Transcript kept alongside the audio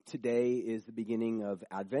today is the beginning of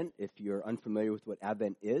Advent. If you're unfamiliar with what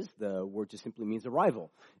Advent is, the word just simply means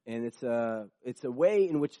arrival. And it's a way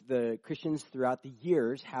in which the Christians throughout the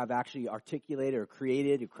years have actually articulated or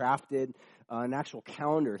created or crafted an actual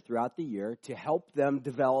calendar throughout the year to help them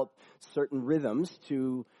develop certain rhythms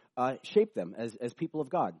to shape them as people of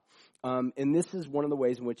God. And this is one of the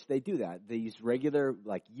ways in which they do that. These regular,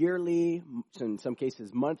 like yearly, in some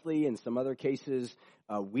cases monthly, in some other cases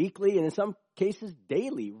weekly, and in some cases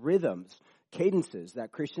daily rhythms, cadences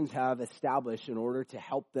that Christians have established in order to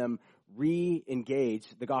help them re-engage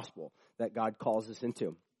the gospel that God calls us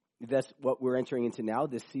into. That's what we're entering into now,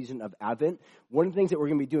 this season of Advent. One of the things that we're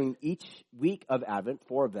going to be doing each week of Advent,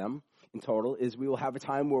 4 of them in total, is we will have a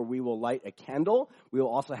time where we will light a candle. We will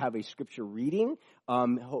also have a scripture reading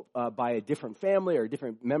by a different family or a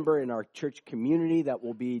different member in our church community that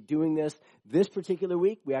will be doing this. This particular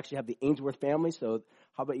week, we actually have the Ainsworth family, so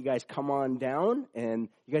how about you guys come on down, and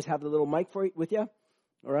you guys have the little mic with you?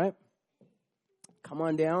 All right? Come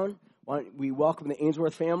on down. Why don't we welcome the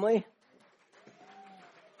Ainsworth family.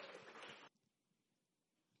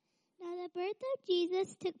 Now the birth of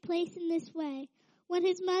Jesus took place in this way. When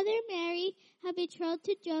his mother Mary had betrothed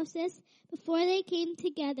to Joseph, before they came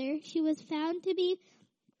together, she was found to be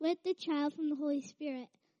with the child from the Holy Spirit.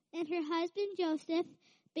 And her husband Joseph,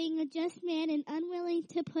 being a just man and unwilling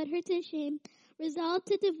to put her to shame, resolved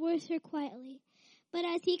to divorce her quietly. But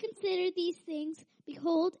as he considered these things,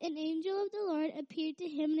 behold, an angel of the Lord appeared to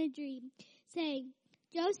him in a dream, saying,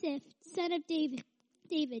 Joseph, son of David,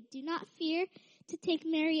 do not fear to take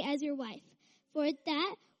Mary as your wife, for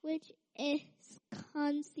that which is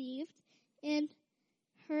conceived in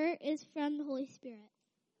her is from the Holy Spirit.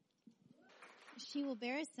 She will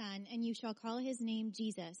bear a son, and you shall call his name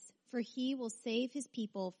Jesus, for he will save his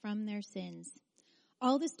people from their sins.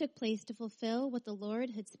 All this took place to fulfill what the Lord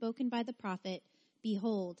had spoken by the prophet.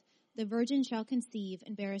 Behold, the virgin shall conceive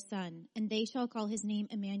and bear a son, and they shall call his name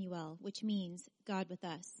Emmanuel, which means God with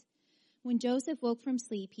us. When Joseph woke from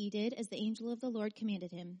sleep, he did as the angel of the Lord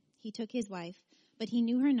commanded him. He took his wife, but he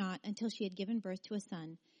knew her not until she had given birth to a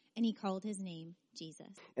son, and he called his name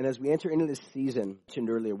Jesus. And as we enter into this season, mentioned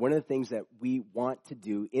earlier, one of the things that we want to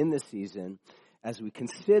do in this season, as we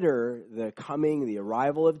consider the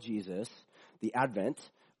arrival of Jesus, the advent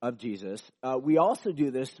of Jesus, we also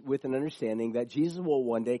do this with an understanding that Jesus will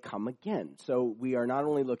one day come again. So we are not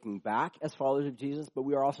only looking back as followers of Jesus, but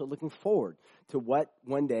we are also looking forward to what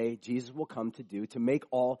one day Jesus will come to do to make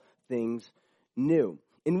all things new.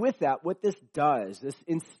 And with that, what this does, this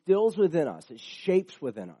instills within us, it shapes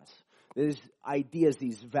within us, these ideas,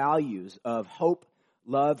 these values of hope,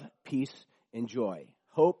 love, peace, and joy.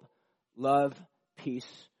 Hope, love, peace,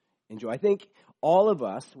 and joy. I think all of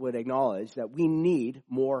us would acknowledge that we need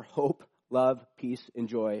more hope, love, peace, and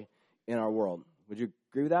joy in our world. Would you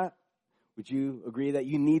agree with that? Would you agree that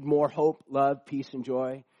you need more hope, love, peace, and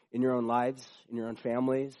joy in your own lives, in your own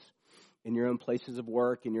families, in your own places of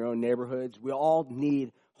work, in your own neighborhoods? We all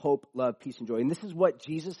need hope, love, peace, and joy. And this is what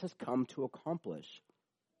Jesus has come to accomplish.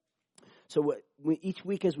 So each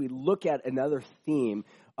week as we look at another theme,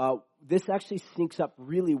 this actually syncs up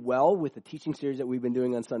really well with the teaching series that we've been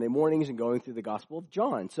doing on Sunday mornings and going through the Gospel of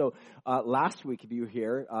John. So last week, if you were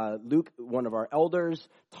here, Luke, one of our elders,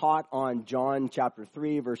 taught on John chapter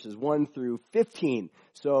 3, verses 1 through 15.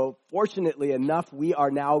 So fortunately enough, we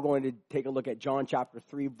are now going to take a look at John chapter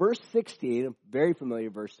 3, verse 16, a very familiar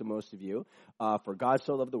verse to most of you. For God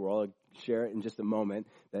so loved the world, I'll share it in just a moment,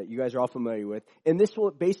 that you guys are all familiar with. And this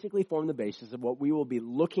will basically form the basis of what we will be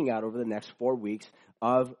looking at over the next 4 weeks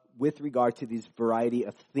with regard to these variety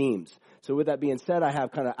of themes. So with that being said, I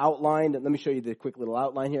have kind of outlined, let me show you the quick little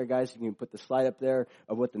outline here, guys. You can put the slide up there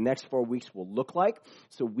of what the next 4 weeks will look like.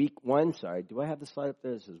 So week 1, do I have the slide up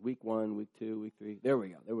there? This is week 1, week 2, week 3. There we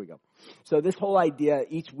go. So this whole idea,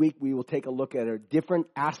 each week we will take a look at a different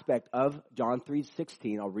aspect of John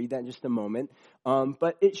 3:16. I'll read that in just a moment.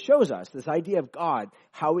 But it shows us this idea of God,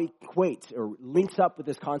 how he equates or links up with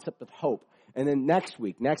this concept of hope. And then next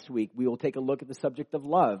week, we will take a look at the subject of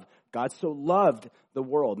love. God so loved the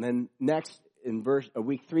world. And then next, in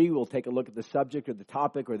week 3, we'll take a look at the subject or the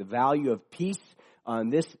topic or the value of peace.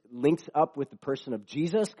 This links up with the person of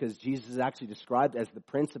Jesus, because Jesus is actually described as the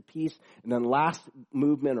Prince of Peace. And then last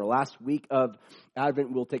week of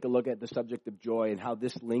Advent, we'll take a look at the subject of joy and how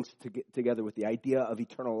this links together with the idea of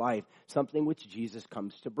eternal life, something which Jesus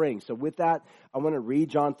comes to bring. So with that, I want to read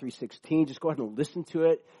John 3:16. Just go ahead and listen to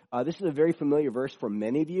it. This is a very familiar verse for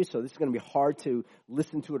many of you, so this is going to be hard to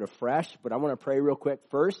listen to it afresh. But I want to pray real quick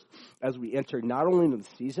first as we enter not only into the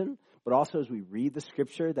season, but also as we read the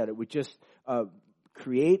scripture, that it would just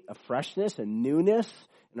create a freshness, a newness,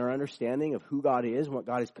 in our understanding of who God is and what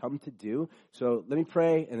God has come to do. So let me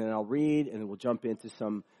pray, and then I'll read, and then we'll jump into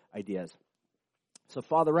some ideas. So,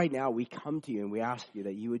 Father, right now we come to you and we ask you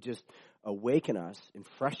that you would just awaken us in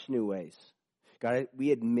fresh new ways. God,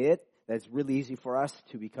 we admit that it's really easy for us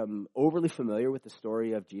to become overly familiar with the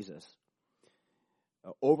story of Jesus,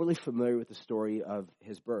 overly familiar with the story of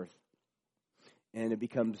his birth, and it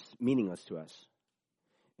becomes meaningless to us.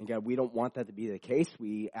 And God, we don't want that to be the case.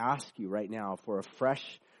 We ask you right now for a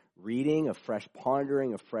fresh reading, a fresh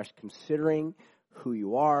pondering, a fresh considering who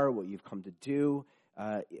you are, what you've come to do,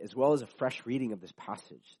 as well as a fresh reading of this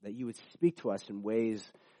passage, that you would speak to us in ways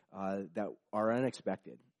that are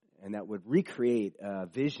unexpected and that would recreate a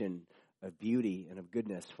vision of beauty and of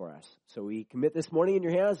goodness for us. So we commit this morning in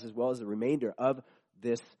your hands as well as the remainder of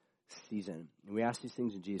this season. And we ask these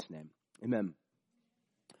things in Jesus' name. Amen.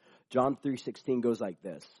 John 3:16 goes like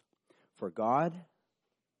this. For God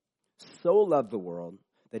so loved the world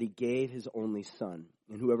that he gave his only Son,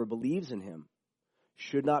 and whoever believes in him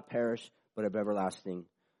should not perish but have everlasting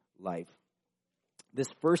life. This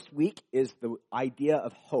first week is the idea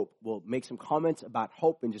of hope. We'll make some comments about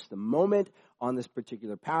hope in just a moment on this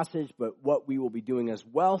particular passage, but what we will be doing as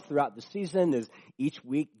well throughout the season is each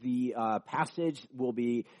week the passage will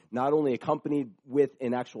be not only accompanied with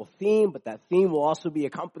an actual theme, but that theme will also be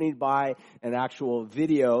accompanied by an actual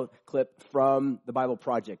video clip from the Bible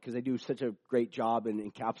Project, because they do such a great job in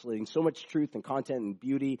encapsulating so much truth and content and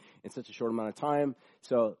beauty in such a short amount of time.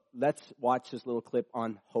 So let's watch this little clip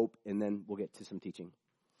on hope, and then we'll get to some teaching.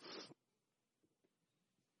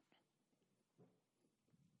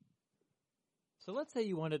 So let's say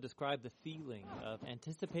you want to describe the feeling of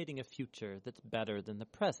anticipating a future that's better than the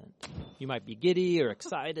present. You might be giddy or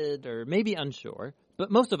excited or maybe unsure, but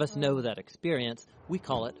most of us know that experience. We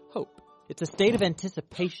call it hope. It's a state of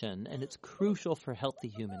anticipation, and it's crucial for healthy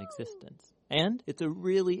human existence. And it's a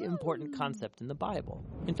really important concept in the Bible.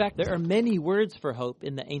 In fact, there are many words for hope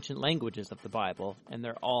in the ancient languages of the Bible, and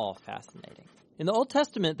they're all fascinating. In the Old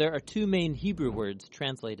Testament, there are two main Hebrew words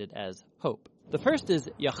translated as hope. The first is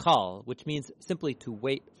yachal, which means simply to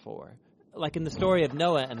wait for. Like in the story of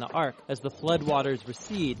Noah and the ark, as the flood waters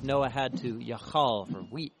recede, Noah had to yachal for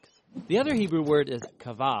weeks. The other Hebrew word is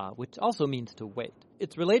kavah, which also means to wait.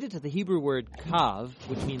 It's related to the Hebrew word kav,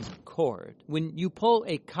 which means cord. When you pull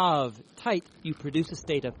a kav tight, you produce a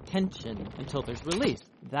state of tension until there's release.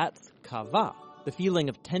 That's kavah, the feeling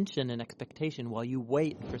of tension and expectation while you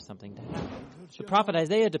wait for something to happen. The prophet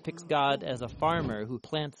Isaiah depicts God as a farmer who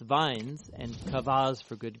plants vines and kavahs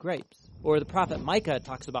for good grapes. Or the prophet Micah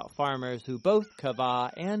talks about farmers who both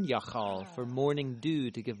kavah and yachal for morning dew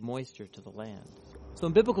to give moisture to the land. So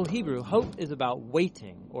in biblical Hebrew, hope is about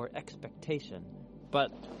waiting or expectation.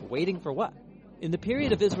 But waiting for what? In the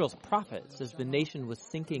period of Israel's prophets, as the nation was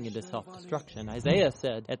sinking into self-destruction, Isaiah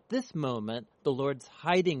said, "At this moment, the Lord's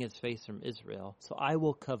hiding his face from Israel, so I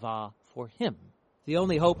will kavah for him." The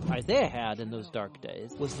only hope Isaiah had in those dark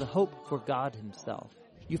days was the hope for God himself.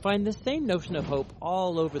 You find the same notion of hope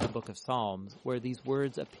all over the book of Psalms, where these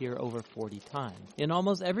words appear over 40 times. In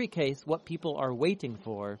almost every case, what people are waiting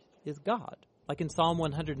for is God. Like in Psalm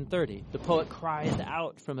 130, the poet cries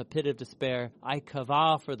out from a pit of despair, "I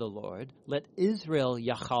kavah for the Lord. Let Israel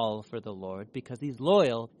yachal for the Lord, because he's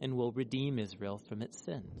loyal and will redeem Israel from its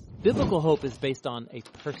sins." Biblical hope is based on a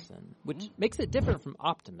person, which makes it different from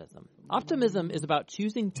optimism. Optimism is about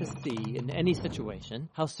choosing to see in any situation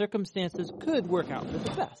how circumstances could work out for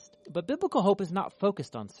the best. But biblical hope is not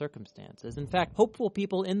focused on circumstances. In fact, hopeful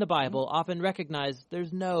people in the Bible often recognize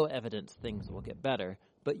there's no evidence things will get better,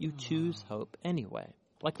 but you choose hope anyway.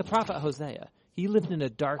 Like the prophet Hosea, he lived in a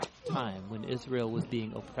dark time when Israel was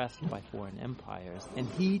being oppressed by foreign empires, and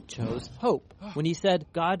he chose hope when he said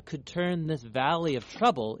God could turn this valley of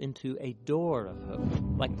trouble into a door of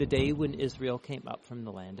hope, like the day when Israel came up from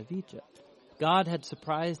the land of Egypt. God had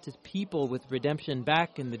surprised his people with redemption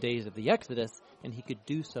back in the days of the Exodus, and he could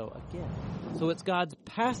do so again. So it's God's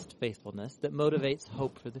past faithfulness that motivates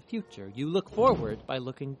hope for the future. You look forward by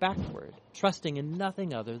looking backward, trusting in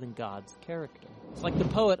nothing other than God's character. It's like the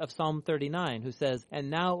poet of Psalm 39 who says,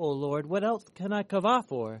 "And now, O Lord, what else can I kavah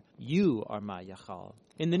for? You are my yachal."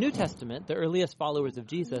 In the New Testament, the earliest followers of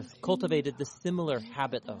Jesus cultivated this similar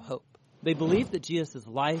habit of hope. They believed that Jesus'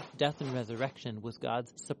 life, death, and resurrection was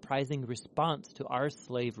God's surprising response to our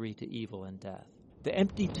slavery to evil and death. The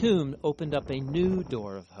empty tomb opened up a new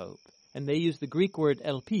door of hope, and they used the Greek word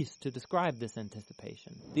elpis to describe this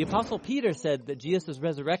anticipation. The Apostle Peter said that Jesus'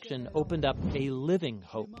 resurrection opened up a living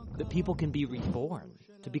hope, that people can be reborn,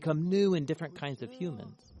 to become new and different kinds of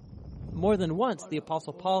humans. More than once, the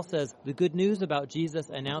Apostle Paul says the good news about Jesus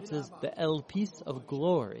announces the elpis of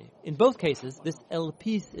glory. In both cases, this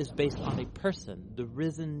elpis is based on a person, the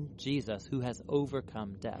risen Jesus, who has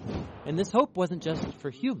overcome death. And this hope wasn't just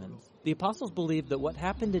for humans. The apostles believed that what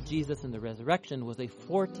happened to Jesus in the resurrection was a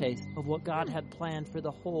foretaste of what God had planned for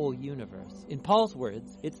the whole universe. In Paul's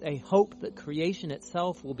words, it's a hope that creation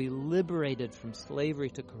itself will be liberated from slavery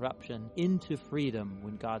to corruption into freedom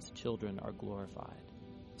when God's children are glorified.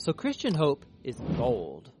 So Christian hope is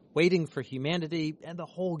bold, waiting for humanity and the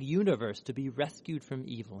whole universe to be rescued from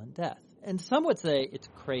evil and death. And some would say it's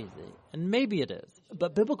crazy, and maybe it is.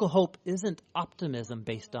 But biblical hope isn't optimism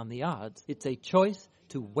based on the odds. It's a choice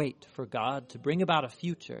to wait for God to bring about a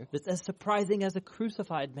future that's as surprising as a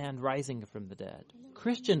crucified man rising from the dead.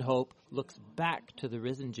 Christian hope looks back to the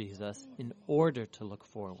risen Jesus in order to look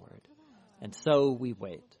forward. And so we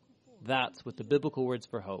wait. That's what the biblical words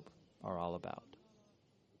for hope are all about.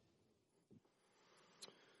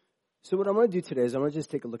 So what I'm going to do today is I'm going to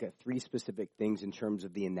just take a look at three specific things in terms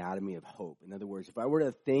of the anatomy of hope. In other words, if I were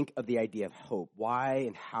to think of the idea of hope, why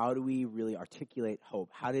and how do we really articulate hope?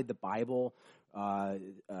 How did the Bible,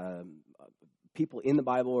 people in the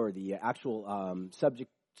Bible or the actual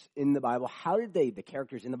subjects in the Bible, the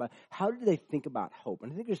characters in the Bible, how did they think about hope?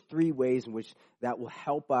 And I think there's three ways in which that will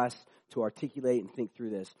help us to articulate and think through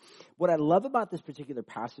this. What I love about this particular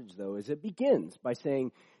passage, though, is it begins by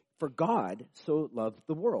saying, for God so loved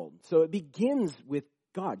the world. So it begins with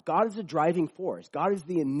God. God is the driving force. God is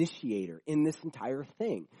the initiator in this entire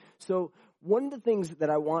thing. So one of the things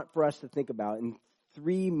that I want for us to think about in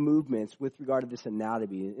three movements with regard to this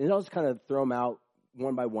anatomy, and I'll just kind of throw them out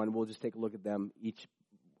one by one. We'll just take a look at them each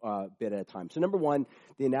bit at a time. So number one,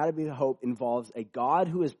 the anatomy of hope involves a God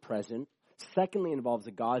who is present. Secondly, involves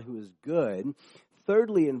a God who is good.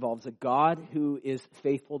 Thirdly, involves a God who is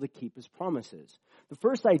faithful to keep his promises. The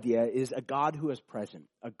first idea is a God who is present.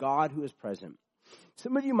 A God who is present.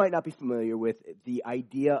 Some of you might not be familiar with the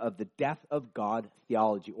idea of the death of God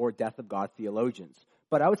theology or death of God theologians.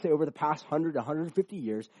 But I would say over the past 100 to 150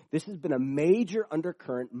 years, this has been a major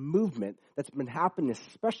undercurrent movement that's been happening,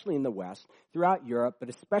 especially in the West, throughout Europe, but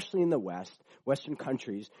especially in the West, Western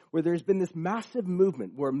countries, where there's been this massive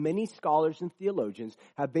movement where many scholars and theologians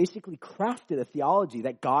have basically crafted a theology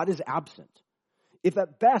that God is absent. If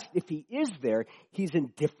at best, if he is there, he's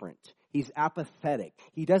indifferent. He's apathetic.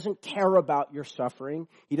 He doesn't care about your suffering.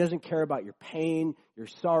 He doesn't care about your pain, your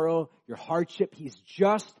sorrow, your hardship. He's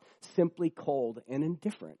just simply cold and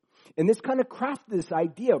indifferent. And this kind of crafted this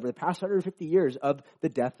idea over the past 150 years of the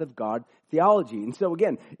death of God theology. And so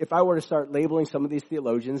again, if I were to start labeling some of these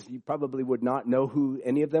theologians, you probably would not know who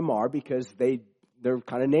any of them are because they're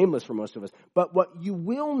kind of nameless for most of us. But what you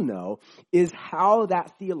will know is how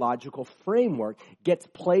that theological framework gets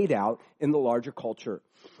played out in the larger culture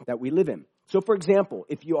that we live in. So for example,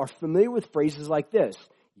 if you are familiar with phrases like this,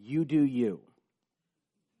 you do you.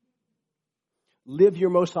 Live your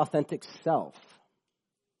most authentic self.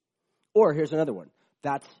 Or here's another one.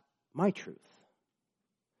 That's my truth.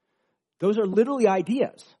 Those are literally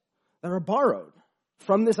ideas that are borrowed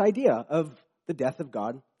from this idea of the death of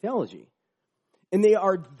God theology. And they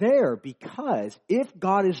are there because if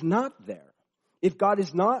God is not there, if God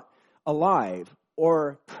is not alive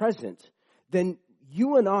or present, then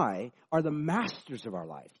you and I are the masters of our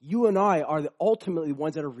life. You and I are the ultimately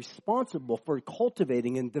ones that are responsible for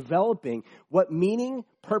cultivating and developing what meaning,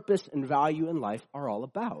 purpose, and value in life are all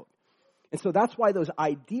about. And so that's why those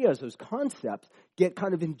ideas, those concepts, get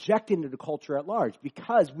kind of injected into the culture at large,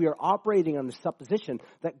 because we are operating on the supposition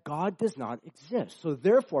that God does not exist. So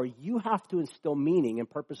therefore, you have to instill meaning and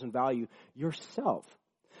purpose and value yourself.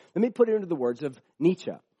 Let me put it into the words of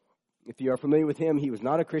Nietzsche. If you are familiar with him, he was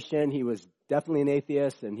not a Christian. He was definitely an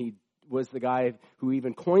atheist, and he was the guy who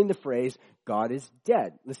even coined the phrase, God is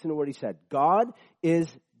dead. Listen to what he said. God is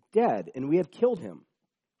dead, and we have killed him.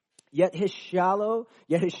 Yet his shadow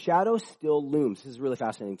still looms. This is really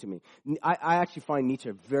fascinating to me. I actually find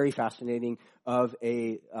Nietzsche very fascinating of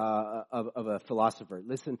a philosopher.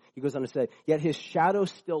 Listen, he goes on to say, yet his shadow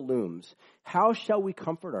still looms. How shall we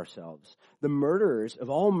comfort ourselves? The murderers of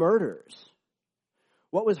all murders.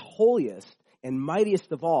 What was holiest and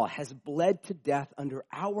mightiest of all has bled to death under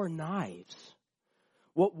our knives.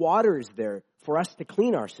 What water is there for us to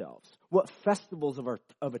clean ourselves? What festivals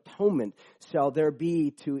of atonement shall there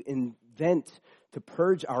be to invent to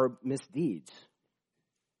purge our misdeeds?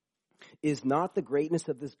 Is not the greatness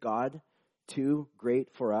of this God too great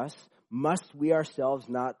for us? Must we ourselves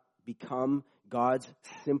not become gods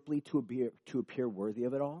simply to appear worthy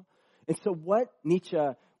of it all? And so what Nietzsche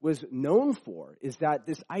was known for is that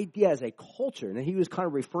this idea as a culture, and he was kind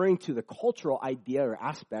of referring to the cultural idea or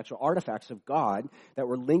aspects or artifacts of God that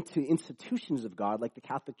were linked to institutions of God, like the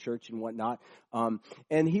Catholic Church and whatnot.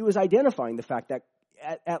 And he was identifying the fact that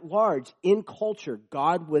at large, in culture,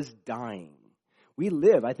 God was dying. We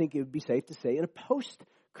live, I think it would be safe to say, in a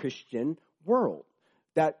post-Christian world.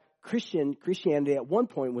 That Christianity at one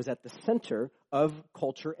point was at the center of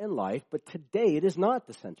culture and life, but today it is not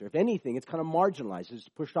the center. If anything, it's kind of marginalized. It's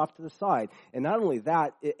pushed off to the side. And not only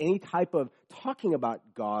that, any type of talking about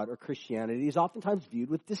God or Christianity is oftentimes viewed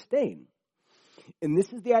with disdain. And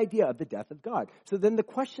this is the idea of the death of God. So then the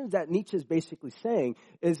questions that Nietzsche is basically saying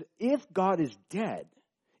is, if God is dead,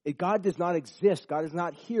 if God does not exist, God is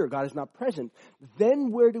not here, God is not present,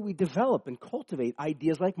 then where do we develop and cultivate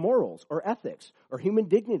ideas like morals or ethics or human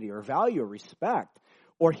dignity or value or respect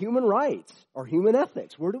or human rights or human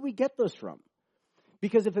ethics? Where do we get those from?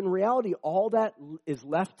 Because if in reality all that is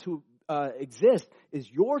left to exist is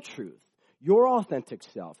your truth, your authentic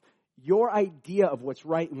self, your idea of what's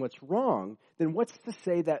right and what's wrong, then what's to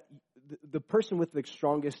say that the person with the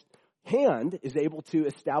strongest hand is able to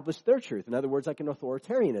establish their truth? In other words, like an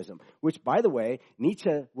authoritarianism, which, by the way,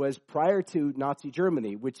 Nietzsche was prior to Nazi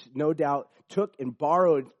Germany, which no doubt took and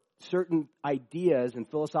borrowed certain ideas and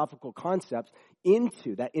philosophical concepts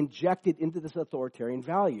injected into this authoritarian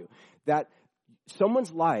value. That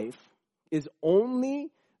someone's life is only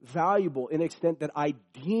valuable in the extent that I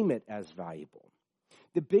deem it as valuable.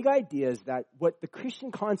 The big idea is that what the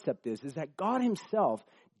Christian concept is that God himself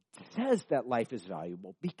says that life is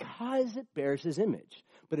valuable because it bears his image.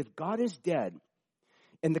 But if God is dead,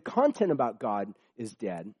 and the content about God is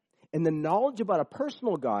dead, and the knowledge about a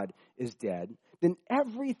personal God is dead, then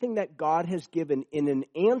everything that God has given in an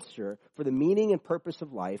answer for the meaning and purpose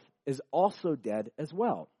of life is also dead as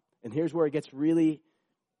well. And here's where it gets really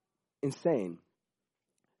insane.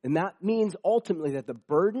 And that means ultimately that the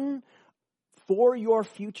burden for your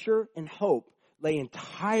future and hope lay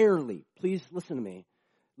entirely, please listen to me,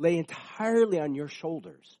 lay entirely on your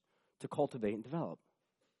shoulders to cultivate and develop.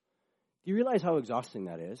 Do you realize how exhausting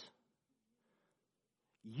that is?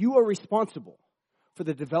 You are responsible for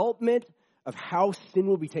the development of how sin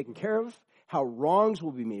will be taken care of, how wrongs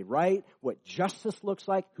will be made right, what justice looks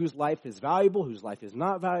like, whose life is valuable, whose life is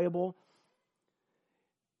not valuable.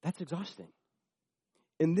 That's exhausting.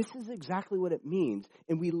 And this is exactly what it means.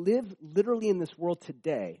 And we live literally in this world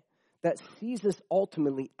today that sees us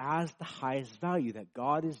ultimately as the highest value, that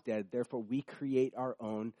God is dead, therefore we create our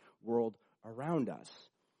own world around us.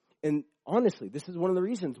 And honestly, this is one of the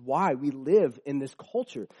reasons why we live in this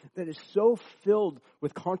culture that is so filled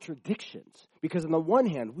with contradictions. Because on the one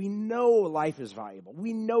hand, we know life is valuable.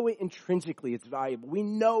 We know it intrinsically it's valuable. We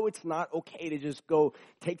know it's not okay to just go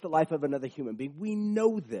take the life of another human being. We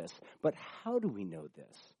know this. But how do we know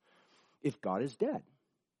this? If God is dead.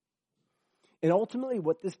 And ultimately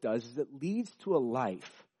what this does is it leads to a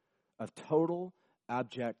life of total,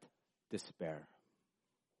 abject despair.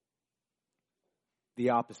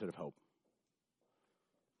 The opposite of hope.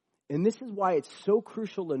 And this is why it's so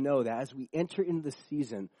crucial to know that as we enter into the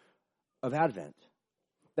season of Advent,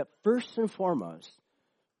 that first and foremost,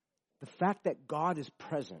 the fact that God is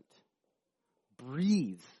present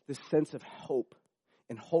breathes this sense of hope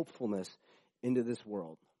and hopefulness into this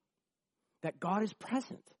world. That God is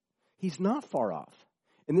present. He's not far off.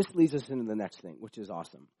 And this leads us into the next thing, which is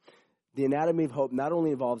awesome. The anatomy of hope not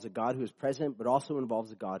only involves a God who is present, but also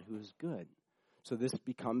involves a God who is good. So this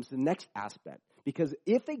becomes the next aspect. Because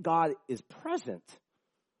if a God is present,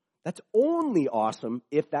 that's only awesome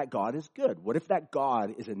if that God is good. What if that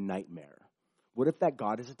God is a nightmare? What if that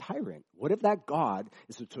God is a tyrant? What if that God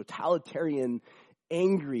is a totalitarian,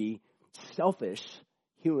 angry, selfish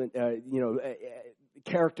human,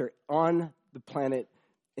 character on the planet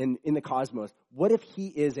and in the cosmos? What if he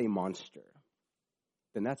is a monster?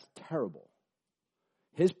 Then that's terrible.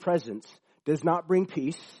 His presence does not bring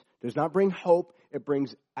peace, does not bring hope. It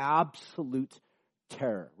brings absolute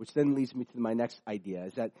terror, which then leads me to my next idea,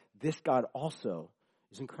 is that this God also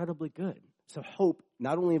is incredibly good. So hope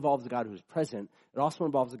not only involves a God who is present, it also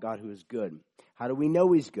involves a God who is good. How do we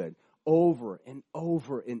know he's good? Over and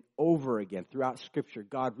over and over again throughout Scripture,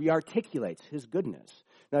 God rearticulates his goodness.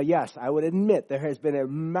 Now, yes, I would admit there has been a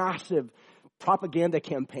massive propaganda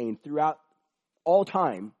campaign throughout all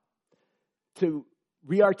time to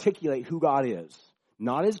rearticulate who God is.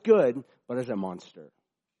 Not as good, but as a monster.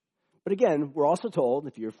 But again, we're also told,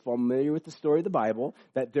 if you're familiar with the story of the Bible,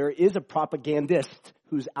 that there is a propagandist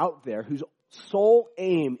who's out there whose sole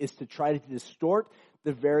aim is to try to distort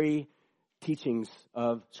the very teachings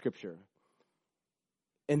of Scripture.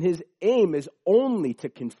 And his aim is only to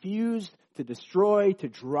confuse, to destroy, to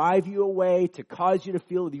drive you away, to cause you to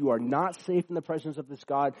feel that you are not safe in the presence of this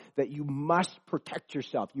God, that you must protect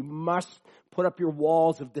yourself. You must put up your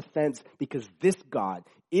walls of defense because this God,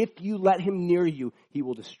 if you let him near you, he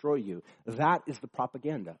will destroy you. That is the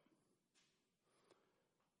propaganda.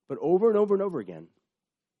 But over and over and over again,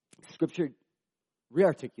 Scripture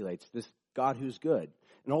rearticulates this God who's good.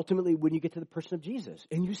 And ultimately, when you get to the person of Jesus,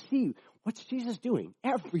 and you see what's Jesus doing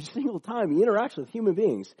every single time he interacts with human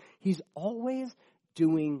beings, he's always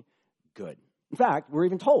doing good. In fact, we're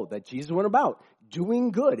even told that Jesus went about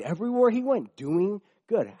doing good everywhere he went, doing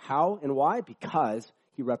good. How and why? Because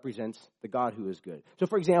he represents the God who is good. So,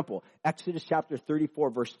 for example, Exodus chapter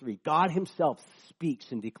 34, verse 3, God himself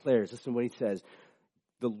speaks and declares, listen to what he says,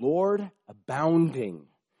 the Lord abounding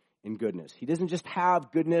in goodness. He doesn't just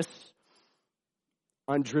have goodness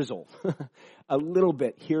on drizzle, a little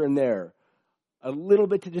bit here and there, a little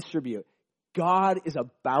bit to distribute. God is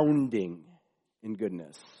abounding in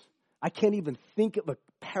goodness. I can't even think of a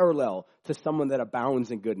parallel to someone that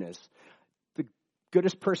abounds in goodness. The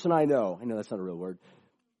goodest person I know that's not a real word,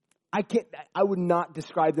 I would not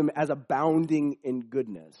describe them as abounding in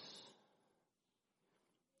goodness.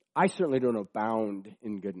 I certainly don't abound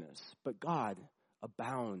in goodness, but God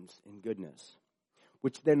abounds in goodness,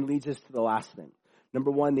 which then leads us to the last thing. Number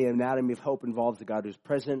one, the anatomy of hope involves a God who's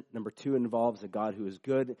present. Number two, involves a God who is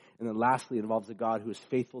good. And then lastly, it involves a God who is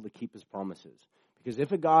faithful to keep his promises. Because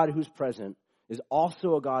if a God who's present is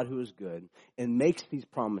also a God who is good and makes these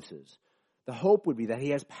promises, the hope would be that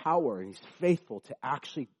he has power and he's faithful to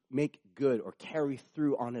actually make good or carry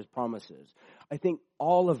through on his promises. I think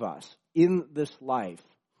all of us in this life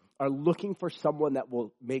are looking for someone that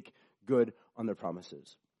will make good on their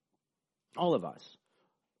promises. All of us.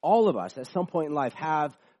 All of us at some point in life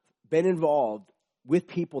have been involved with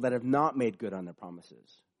people that have not made good on their promises.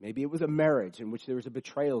 Maybe it was a marriage in which there was a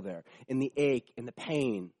betrayal there, in the ache, in the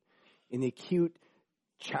pain, in the acute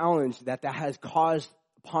challenge that has caused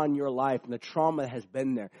upon your life and the trauma that has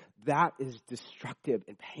been there. That is destructive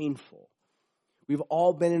and painful. We've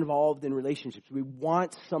all been involved in relationships. We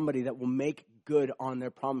want somebody that will make good on their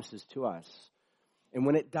promises to us. And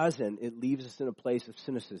when it doesn't, it leaves us in a place of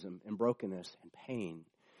cynicism and brokenness and pain.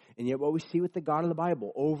 And yet what we see with the God of the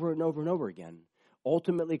Bible over and over and over again,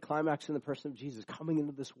 ultimately climaxing the person of Jesus coming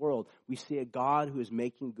into this world, we see a God who is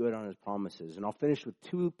making good on his promises. And I'll finish with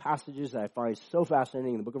two passages that I find so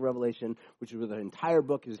fascinating in the book of Revelation, which is where the entire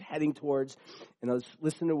book is heading towards. And let's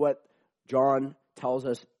listen to what John tells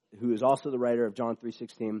us, who is also the writer of John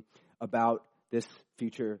 3:16, about this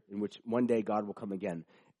future in which one day God will come again.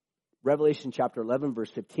 Revelation chapter 11, verse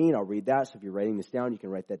 15, I'll read that. So if you're writing this down, you can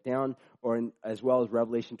write that down. As well as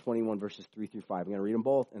Revelation 21, verses 3 through 5. I'm going to read them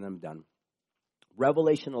both, and I'm done.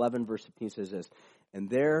 Revelation 11, verse 15 says this, and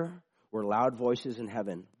there were loud voices in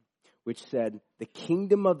heaven, which said, the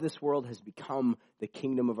kingdom of this world has become the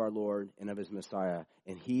kingdom of our Lord and of his Messiah,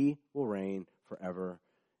 and he will reign forever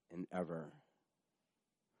and ever.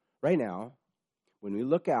 Right now, when we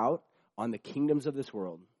look out on the kingdoms of this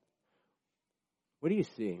world, what do you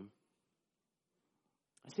see?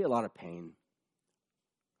 I see a lot of pain.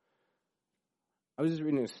 I was just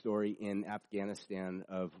reading a story in Afghanistan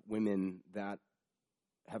of women that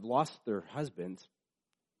have lost their husbands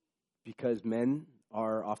because men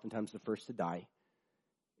are oftentimes the first to die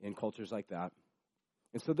in cultures like that.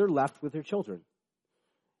 And so they're left with their children.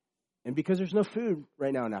 And because there's no food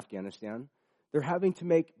right now in Afghanistan, they're having to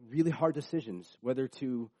make really hard decisions, whether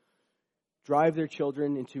to drive their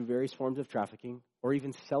children into various forms of trafficking or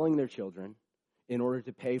even selling their children in order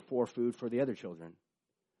to pay for food for the other children.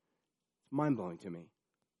 It's mind-blowing to me.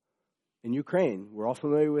 In Ukraine, we're all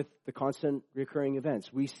familiar with the constant recurring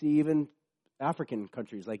events. We see even African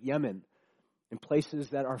countries like Yemen and places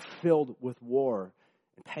that are filled with war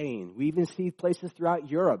and pain. We even see places throughout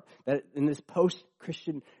Europe that in this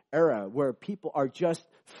post-Christian era where people are just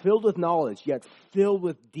filled with knowledge, yet filled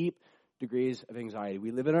with deep degrees of anxiety.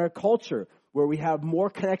 We live in our culture where we have more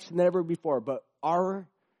connection than ever before, but our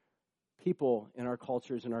people in our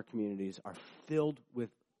cultures and our communities are filled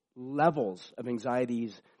with levels of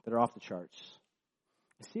anxieties that are off the charts.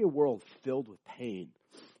 I see a world filled with pain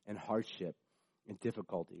and hardship and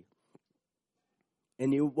difficulty.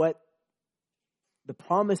 And what the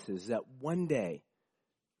promise is that one day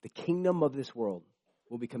the kingdom of this world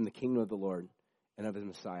will become the kingdom of the Lord and of his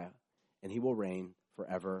Messiah, and he will reign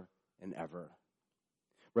forever and ever.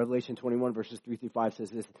 Revelation 21, verses 3 through 5 says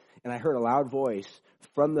this, and I heard a loud voice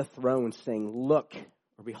from the throne saying, look,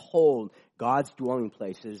 or behold, God's dwelling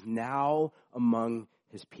place is now among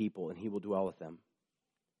his people, and he will dwell with them.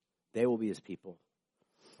 They will be his people.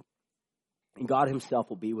 And God himself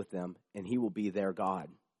will be with them, and he will be their God.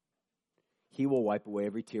 He will wipe away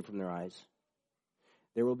every tear from their eyes.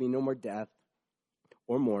 There will be no more death,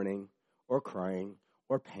 or mourning, or crying,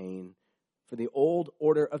 or pain, for the old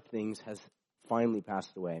order of things has finally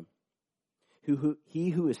passed away. He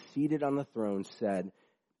who is seated on the throne said,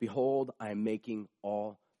 "Behold, I am making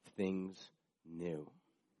all things new."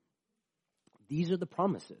 These are the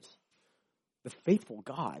promises. The faithful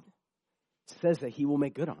God says that he will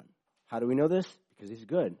make good on. How do we know this? Because he's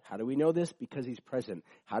good. How do we know this? Because he's present.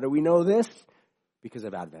 How do we know this? Because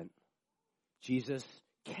of Advent. Jesus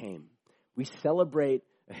came. We celebrate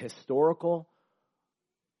a historical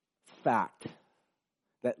fact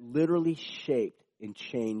that literally shaped and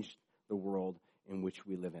changed the world in which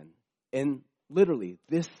we live in. And literally,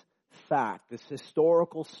 this fact, this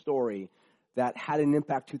historical story that had an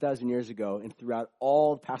impact 2,000 years ago and throughout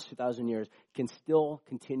all the past 2,000 years can still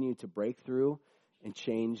continue to break through and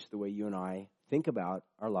change the way you and I think about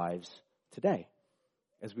our lives today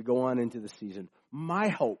as we go on into the season. My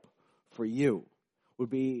hope for you would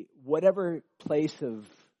be whatever place of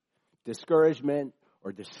discouragement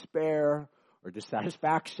or despair or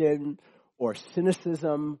dissatisfaction or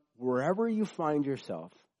cynicism, wherever you find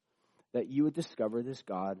yourself, that you would discover this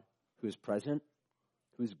God who is present,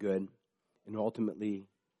 who is good, and ultimately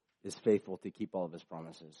is faithful to keep all of his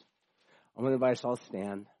promises. I'm going to invite us all to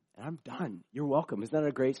stand, and I'm done. You're welcome. Isn't that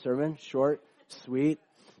a great sermon? Short, sweet.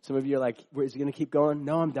 Some of you are like, is he going to keep going?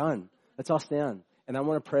 No, I'm done. Let's all stand. And I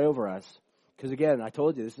want to pray over us. Because again, I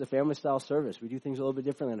told you, this is a family-style service. We do things a little bit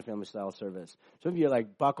different than a family-style service. Some of you are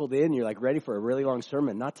like buckled in. You're like ready for a really long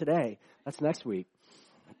sermon. Not today. That's next week.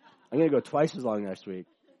 I'm going to go twice as long next week.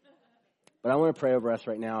 But I want to pray over us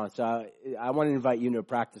right now. So I want to invite you into a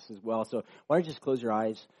practice as well. So why don't you just close your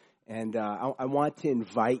eyes? And I want to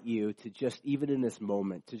invite you to just, even in this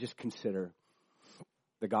moment, to just consider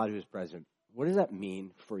the God who is present. What does that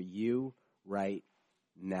mean for you right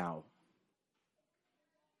now?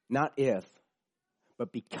 Not if,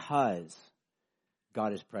 but because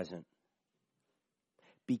God is present.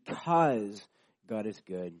 Because God is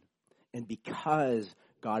good. And because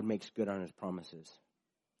God makes good on his promises.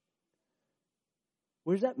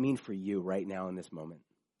 What does that mean for you right now in this moment?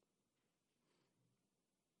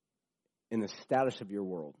 In the status of your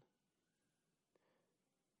world?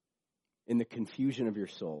 In the confusion of your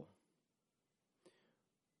soul?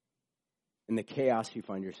 In the chaos you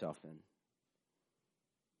find yourself in?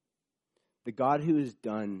 The God who has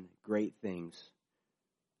done great things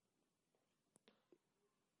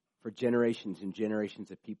for generations and generations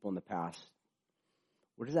of people in the past,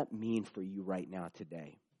 what does that mean for you right now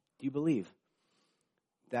today? Do you believe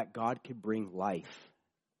that God could bring life,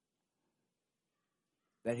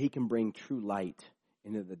 that he can bring true light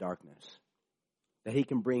into the darkness, that he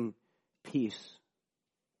can bring peace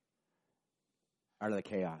out of the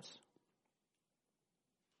chaos?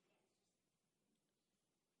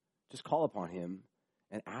 Just call upon him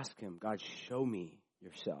and ask him, God, show me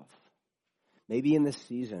yourself. Maybe in this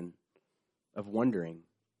season of wondering,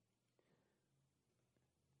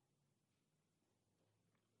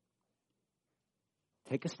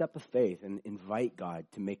 take a step of faith and invite God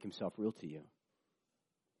to make himself real to you.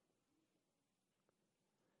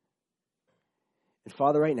 And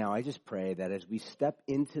Father, right now, I just pray that as we step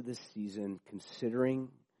into this season considering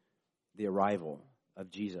the arrival of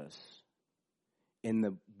Jesus, in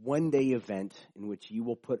the one-day event in which you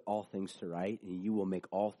will put all things to right and you will make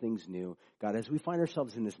all things new, God, as we find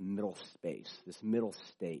ourselves in this middle space, this middle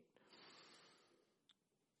state,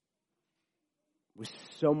 with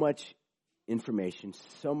so much information,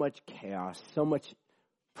 so much chaos, so much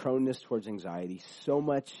proneness towards anxiety, so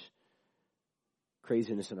much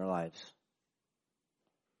craziness in our lives.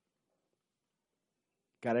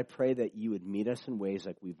 God, I pray that you would meet us in ways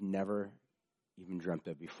like we've never even dreamt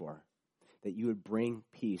of before. That you would bring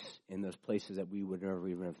peace in those places that we would never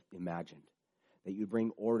even have imagined. That you would bring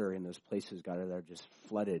order in those places, God, that are just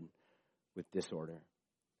flooded with disorder.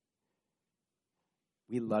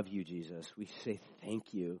 We love you, Jesus. We say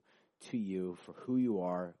thank you to you for who you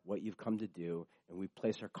are, what you've come to do, and we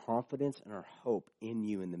place our confidence and our hope in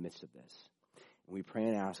you in the midst of this. And we pray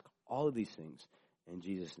and ask all of these things in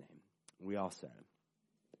Jesus' name. We all said.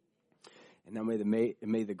 And now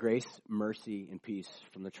may the grace, mercy, and peace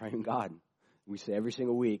from the triune God, we say every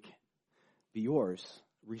single week, be yours.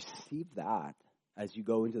 Receive that as you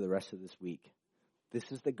go into the rest of this week.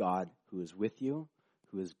 This is the God who is with you,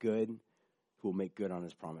 who is good, who will make good on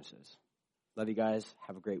his promises. Love you guys.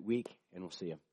 Have a great week, and we'll see you.